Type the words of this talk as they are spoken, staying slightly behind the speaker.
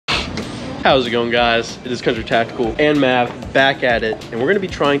How's it going, guys? It is CountryTactical and Mav back at it, and we're gonna be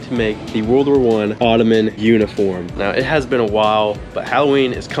trying to make the WW1 Ottoman Uniform. Now, it has been a while, but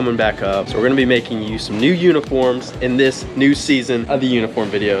Halloween is coming back up, so we're gonna be making you some new uniforms in this new season of the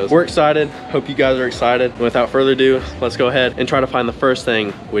uniform videos. We're excited. Hope you guys are excited. And without further ado, let's go ahead and try to find the first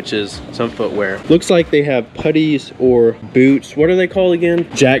thing, which is some footwear. Looks like they have puttees or boots. What are they called again?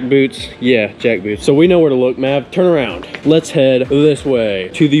 Jack boots. Yeah, jack boots. So we know where to look. Mav, turn around. Let's head this way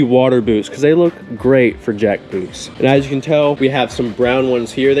to the water boots, because they look great for jack boots. And as you can tell, we have some brown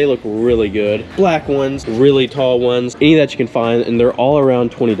ones here. They look really good. Black ones, really tall ones, any that you can find, and they're all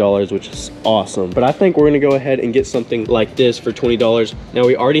around $20, which is awesome. But I think we're gonna go ahead and get something like this for $20. Now,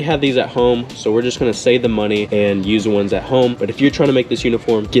 we already have these at home, so we're just gonna save the money and use the ones at home. But if you're trying to make this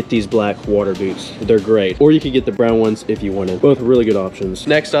uniform, get these black water boots. They're great. Or you could get the brown ones if you wanted. Both really good options.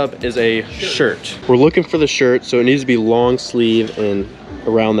 Next up is a shirt. We're looking for the shirt, so it needs to be long sleeve and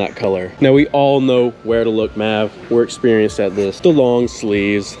around that color. Now, we all know where to look, Mav. We're experienced at this. The long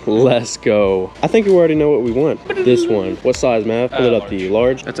sleeves. Let's go. I think we already know what we want. This one. What size, Mav? Pull it up to you.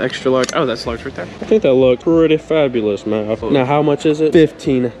 Large? That's extra large. Oh, that's large right there. I think that looks pretty fabulous, Mav. Now, how much is it?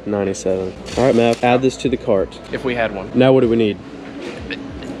 $15.97. All right, Mav. Add this to the cart. If we had one. Now, what do we need?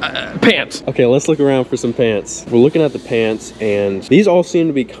 Pants. Okay, let's look around for some pants. We're looking at the pants, and these all seem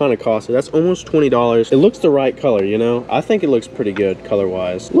to be kind of costly. That's almost $20. It looks the right color, you know? I think it looks pretty good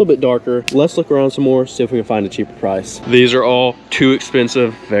color-wise. A little bit darker. Let's look around some more, see if we can find a cheaper price. These are all too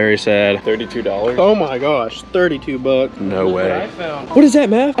expensive. Very sad. $32. Oh my gosh, 32 bucks. No way. What I found. What is that,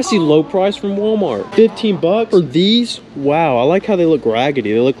 Mav? I see low price from Walmart. 15 bucks for these? Wow, I like how they look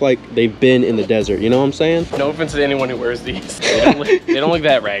raggedy. They look like they've been in the desert. You know what I'm saying? No offense to anyone who wears these. They don't look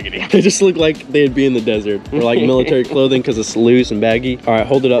that raggedy. They just look like they'd be in the desert, or like military clothing because it's loose and baggy. All right,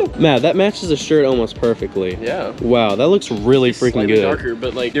 hold it up. Matt, that matches the shirt almost perfectly. Yeah. Wow, that looks really freaking good. Darker,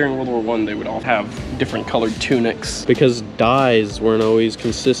 but like during World War I, they would all have different colored tunics. Because dyes weren't always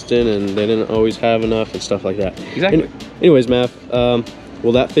consistent and they didn't always have enough and stuff like that. Exactly. Anyways, Matt,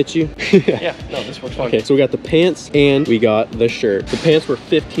 will that fit you? Yeah, no, this works fine. Okay, so we got the pants and we got the shirt. The pants were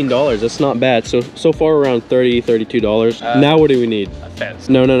 $15. That's not bad. So far around $30, $32. Now what do we need? A fez.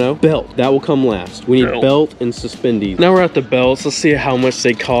 No. Belt. That will come last. We need belt and suspendies. Now we're at the belts. Let's see how much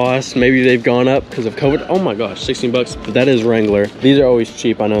they cost. Maybe they've gone up because of COVID. Oh my gosh, 16 bucks. But that is Wrangler. These are always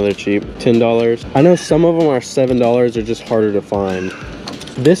cheap. I know they're cheap. $10. I know some of them are $7. They're just harder to find.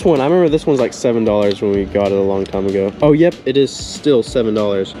 This one, I remember this one's like $7 when we got it a long time ago. Oh, yep, it is still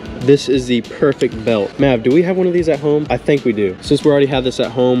 $7. This is the perfect belt. Mav, do we have one of these at home? I think we do. Since we already have this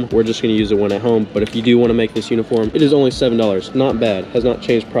at home, we're just gonna use the one at home. But if you do wanna make this uniform, it is only $7. Not bad. Has not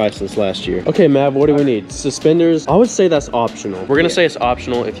changed price since last year. Okay, Mav, what do we need? Suspenders. I would say that's optional. We're gonna say it's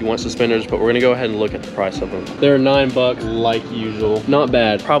optional if you want suspenders, but we're gonna go ahead and look at the price of them. They're $9 like usual. Not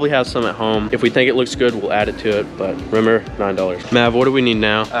bad. Probably have some at home. If we think it looks good, we'll add it to it. But remember, $9. Mav, what do we need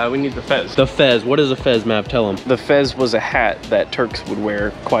now? We need the fez. The fez. What is a fez, Mav? Tell them. The fez was a hat that Turks would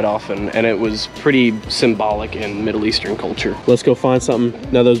wear quite often, and it was pretty symbolic in Middle Eastern culture. Let's go find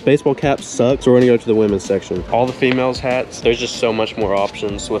something. Now, those baseball caps suck, so we're gonna go to the women's section. All the females' hats, there's just so much more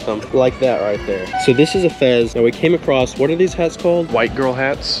options with them. Like that right there. So this is a fez. Now, we came across, what are these hats called? White girl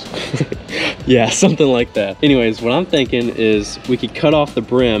hats. Yeah, something like that. Anyways, what I'm thinking is we could cut off the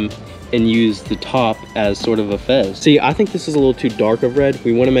brim and use the top as sort of a fez. See, I think this is a little too dark of red.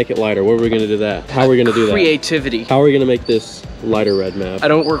 We want to make it lighter. What are we going to do that? How are we going to do that? Creativity. How are we going to make this lighter red, Mav? I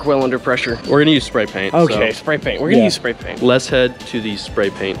don't work well under pressure. We're going to use spray paint. Okay, spray paint. We're going to use spray paint. Let's head to the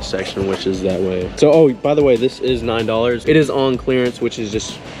spray paint section, which is that way. So, oh, by the way, this is $9. It is on clearance, which is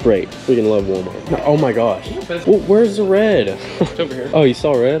just great. Freaking love Walmart. Oh my gosh. Well, where's the red? It's over here. Oh, you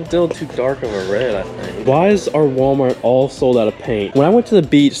saw red? Still too dark of a red, I think. Why is our Walmart all sold out of paint? When I went to the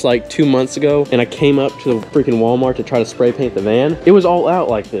beach like 2 months ago and I came up to the freaking Walmart to try to spray paint the van, it was all out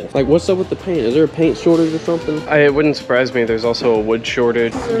like this. Like, what's up with the paint? Is there a paint shortage or something? It wouldn't surprise me. There's also a wood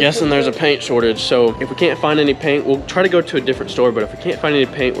shortage. I'm guessing there's a paint shortage. So if we can't find any paint, we'll try to go to a different store. But if we can't find any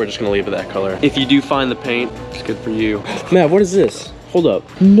paint, we're just gonna leave it that color. If you do find the paint, it's good for you. Matt, what is this? Hold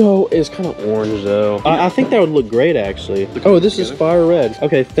up. No, it's kind of orange though. I think that would look great actually. Oh, this is fire red.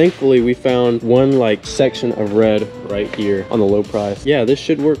 Okay, thankfully we found one like section of red right here on the low price. Yeah, this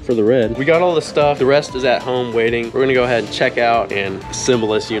should work for the red. We got all the stuff. The rest is at home waiting. We're gonna go ahead and check out and assemble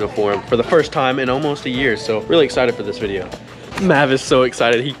this uniform for the first time in almost a year. So really excited for this video. Mav is so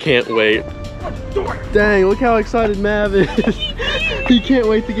excited. He can't wait. Dang, look how excited Mav is. He can't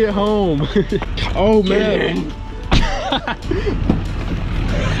wait to get home. Oh, Mav.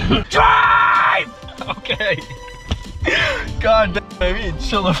 Drive! Okay. God damn, you need to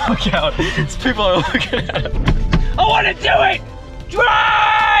chill the fuck out. These people are looking at us. I want to do it!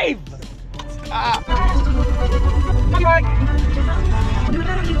 Drive!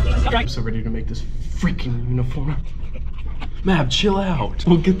 I'm so ready to make this freaking uniform. Mav, chill out.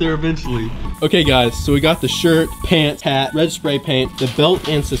 We'll get there eventually. Okay guys, so we got the shirt, pants, hat, red spray paint, the belt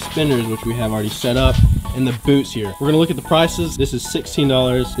and suspenders, which we have already set up, and the boots here. We're gonna look at the prices. This is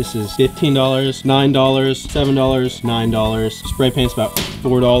 $16, this is $15, $9, $7, $9. Spray paint's about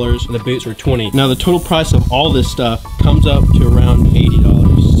 $4, and the boots are $20. Now the total price of all this stuff comes up to around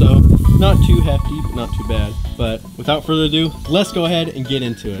 $80. So not too hefty, but not too bad. But without further ado, let's go ahead and get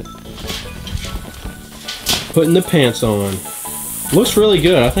into it. Putting the pants on. Looks really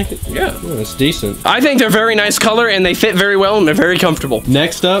good. I think it's decent. I think they're very nice color and they fit very well and they're very comfortable.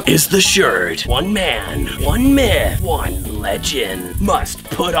 Next up is the shirt. One man, one myth, one legend must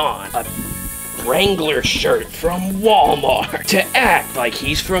put on a Wrangler shirt from Walmart to act like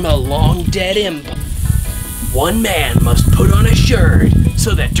he's from a long dead empire. One man must put on a shirt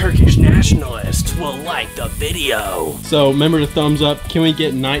so that Turkish nationalists will like the video. So remember the thumbs up. Can we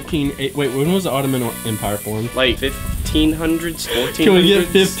get wait, when was the Ottoman Empire formed? Like 1500s, 1400s? Can we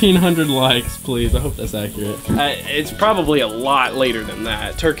get 1500 likes, please? I hope that's accurate. It's probably a lot later than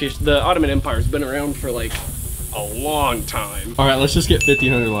that. The Ottoman Empire's been around for like a long time. All right, let's just get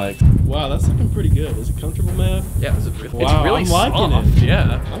 1500 likes. Wow, that's looking pretty good. Is it comfortable, Mav? Yeah, it's really I'm liking it.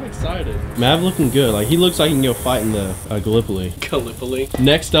 Yeah. I'm excited. Mav looking good. Like, he looks like he can go fight in the Gallipoli. Gallipoli.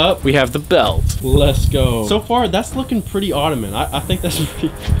 Next up, we have the belt. Let's go. So far, that's looking pretty Ottoman. I think that's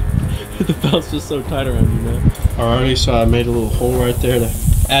pretty... The belt's just so tight around you, man. Alrighty, so I made a little hole right there to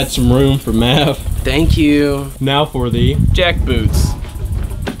add some room for Mav. Thank you. Now for the... jack boots.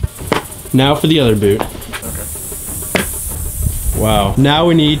 Now for the other boot. Wow. Now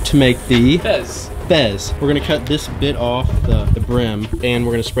we need to make the fez. We're gonna cut this bit off the brim and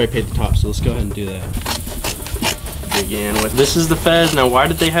we're gonna spray paint the top. So let's go ahead and do that. Begin with, this is the fez. Now why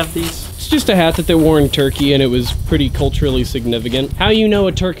did they have these? It's just a hat that they wore in Turkey and it was pretty culturally significant. How you know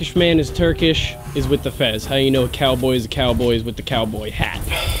a Turkish man is Turkish is with the fez. How you know a cowboy is with the cowboy hat.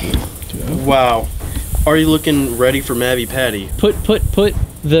 Wow. Are you looking ready for Mavy Patty? Put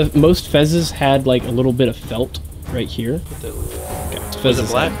the most fezzes had like a little bit of felt right here. Was it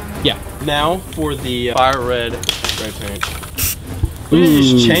black? Yeah. Now for the fire red spray paint. Look at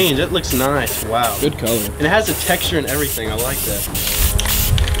this change. That looks nice. Wow. Good color. And it has a texture and everything. I like that.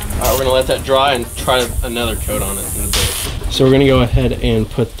 All right, we're gonna let that dry and try another coat on it in a bit. So we're gonna go ahead and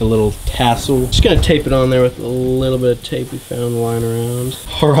put the little tassel. Just gonna tape it on there with a little bit of tape we found lying around.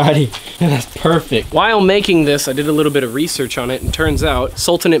 Alrighty, that's perfect. While making this, I did a little bit of research on it, and turns out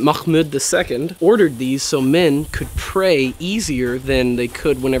Sultanate Mahmud II ordered these so men could pray easier than they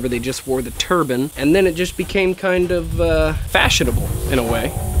could whenever they just wore the turban, and then it just became kind of fashionable in a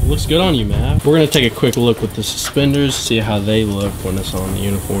way. Looks good on you, Mav. We're gonna take a quick look with the suspenders, see how they look when it's on the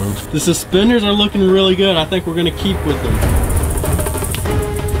uniform. The suspenders are looking really good. I think we're gonna keep with them.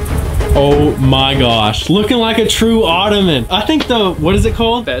 Oh my gosh, looking like a true Ottoman. I think what is it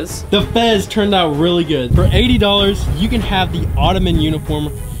called? Fez. The fez turned out really good. For $80, you can have the Ottoman uniform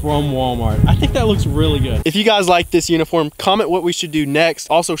from Walmart. I think that looks really good. If you guys like this uniform, comment what we should do next.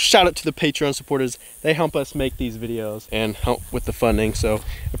 Also, shout out to the Patreon supporters. They help us make these videos and help with the funding, so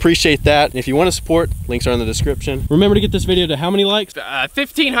appreciate that. And if you want to support, links are in the description. Remember to get this video to how many likes?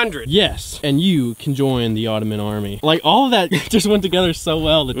 1,500. Yes, and you can join the Ottoman army. Like, all of that just went together so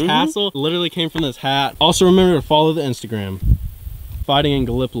well. The tassel literally came from this hat. Also, remember to follow the Instagram. Fighting in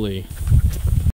Gallipoli.